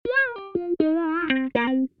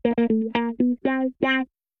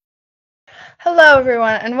Hello,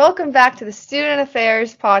 everyone, and welcome back to the Student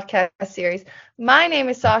Affairs podcast series. My name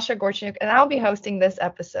is Sasha Gorchuk, and I'll be hosting this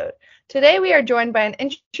episode. Today, we are joined by an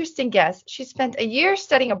interesting guest. She spent a year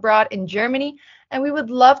studying abroad in Germany, and we would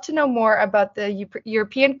love to know more about the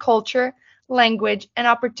European culture, language, and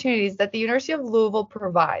opportunities that the University of Louisville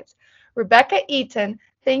provides. Rebecca Eaton,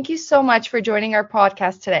 thank you so much for joining our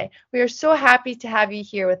podcast today. We are so happy to have you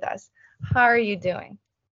here with us. How are you doing?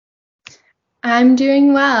 I'm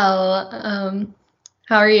doing well.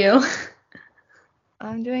 How are you?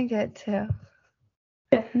 I'm doing good too.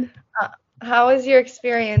 Good. How was your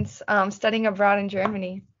experience studying abroad in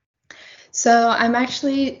Germany? So I'm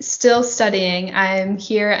actually still studying. I'm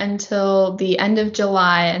here until the end of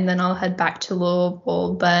July, and then I'll head back to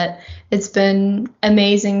Louisville, but it's been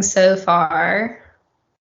amazing so far.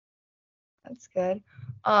 That's good.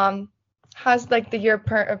 How's the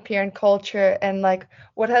European culture and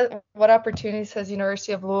what opportunities has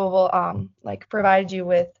University of Louisville provided you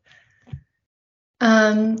with?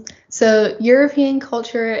 So European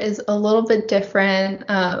culture is a little bit different.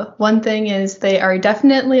 One thing is they are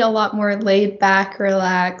definitely a lot more laid back,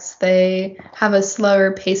 relaxed. They have a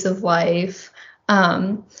slower pace of life.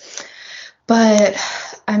 But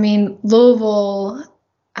I mean, Louisville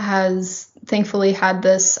has thankfully had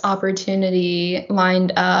this opportunity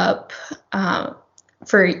lined up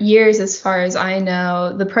for years, as far as I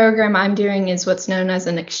know. The program I'm doing is what's known as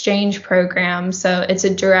an exchange program. So it's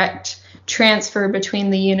a direct transfer between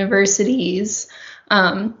the universities.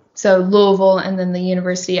 So Louisville and then the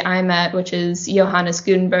university I'm at, which is Johannes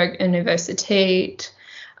Gutenberg Universität,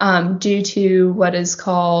 due to what is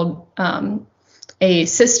called a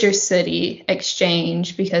sister city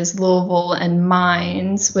exchange, because Louisville and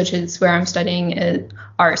Mainz, which is where I'm studying,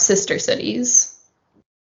 are sister cities.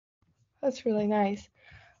 That's really nice.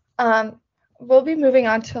 We'll be moving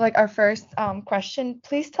on to our first question.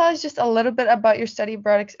 Please tell us just a little bit about your study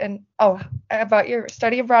abroad experience,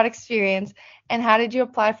 and how did you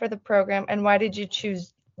apply for the program, and why did you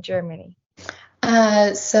choose Germany?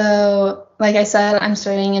 So like I said, I'm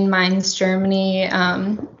studying in Mainz, Germany,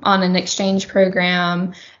 on an exchange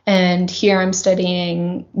program, and here I'm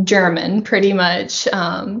studying German, pretty much,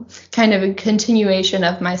 kind of a continuation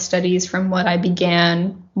of my studies from what I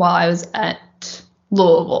began while I was at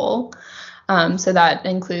Louisville. So that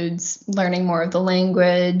includes learning more of the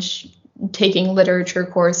language, taking literature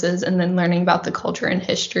courses, and then learning about the culture and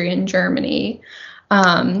history in Germany.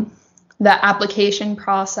 The application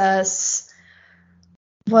process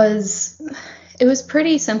was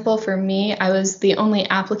pretty simple for me. I was the only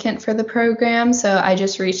applicant for the program, so I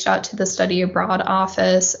just reached out to the study abroad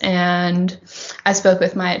office, and I spoke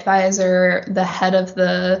with my advisor, the head of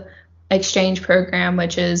the exchange program,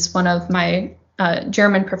 which is one of my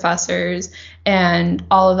German professors, and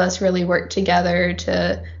all of us really worked together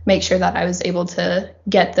to make sure that I was able to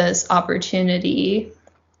get this opportunity.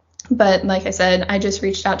 But like I said, I just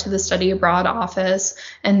reached out to the study abroad office,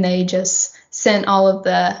 and they just sent all of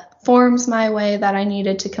the forms my way that I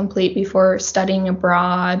needed to complete before studying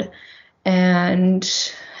abroad, and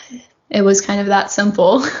it was kind of that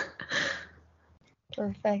simple.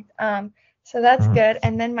 Perfect. So that's good.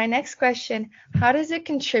 And then my next question, how does it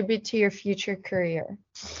contribute to your future career?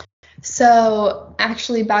 So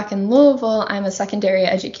actually back in Louisville, I'm a secondary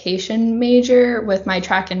education major with my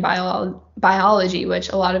track in biology, which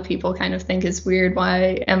a lot of people kind of think is weird.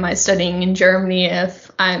 Why am I studying in Germany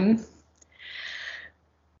if I'm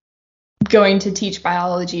going to teach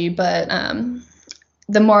biology? But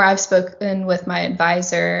the more I've spoken with my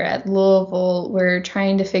advisor at Louisville, we're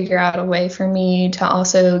trying to figure out a way for me to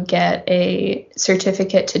also get a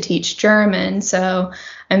certificate to teach German. So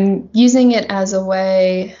I'm using it as a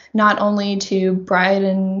way not only to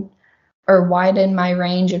widen my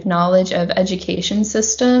range of knowledge of education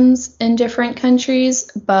systems in different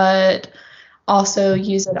countries, but also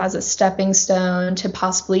use it as a stepping stone to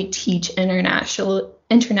possibly teach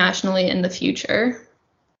internationally in the future.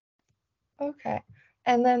 Okay.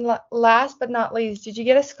 And then last but not least, did you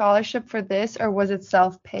get a scholarship for this, or was it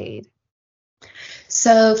self-paid?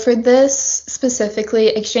 So for this specifically,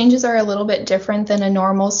 exchanges are a little bit different than a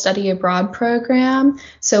normal study abroad program.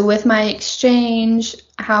 So with my exchange,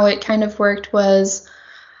 how it kind of worked was,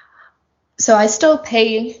 so I still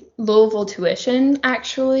pay Louisville tuition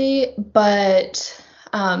actually, but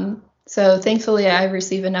so thankfully I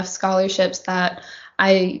receive enough scholarships that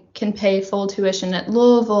I can pay full tuition at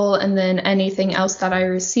Louisville, and then anything else that I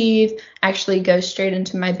receive actually goes straight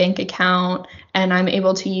into my bank account, and I'm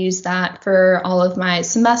able to use that for all of my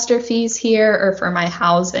semester fees here or for my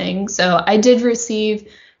housing. So I did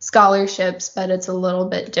receive scholarships, but it's a little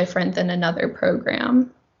bit different than another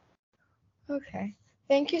program. Okay.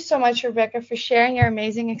 Thank you so much, Rebecca, for sharing your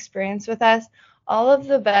amazing experience with us. All of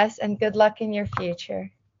the best and good luck in your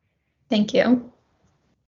future. Thank you.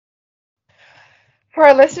 For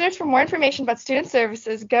our listeners, for more information about student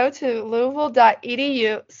services, go to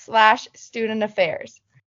louisville.edu/studentaffairs.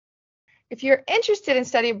 If you're interested in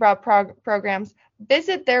study abroad programs,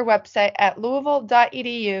 visit their website at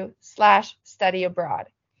louisville.edu/studyabroad.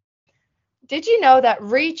 Did you know that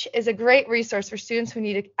REACH is a great resource for students who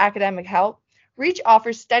need academic help? REACH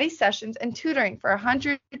offers study sessions and tutoring for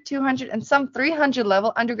 100, 200, and some 300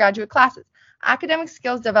 level undergraduate classes, academic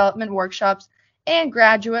skills development workshops, and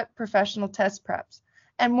graduate professional test preps.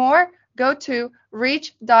 And more, go to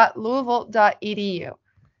reach.louisville.edu.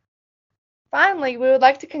 Finally, we would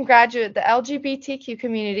like to congratulate the LGBTQ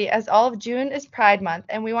community as all of June is Pride Month,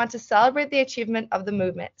 and we want to celebrate the achievement of the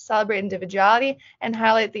movement, celebrate individuality, and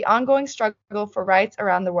highlight the ongoing struggle for rights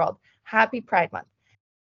around the world. Happy Pride Month.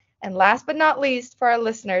 And last but not least, for our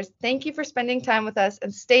listeners, thank you for spending time with us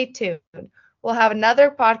and stay tuned. We'll have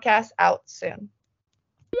another podcast out soon.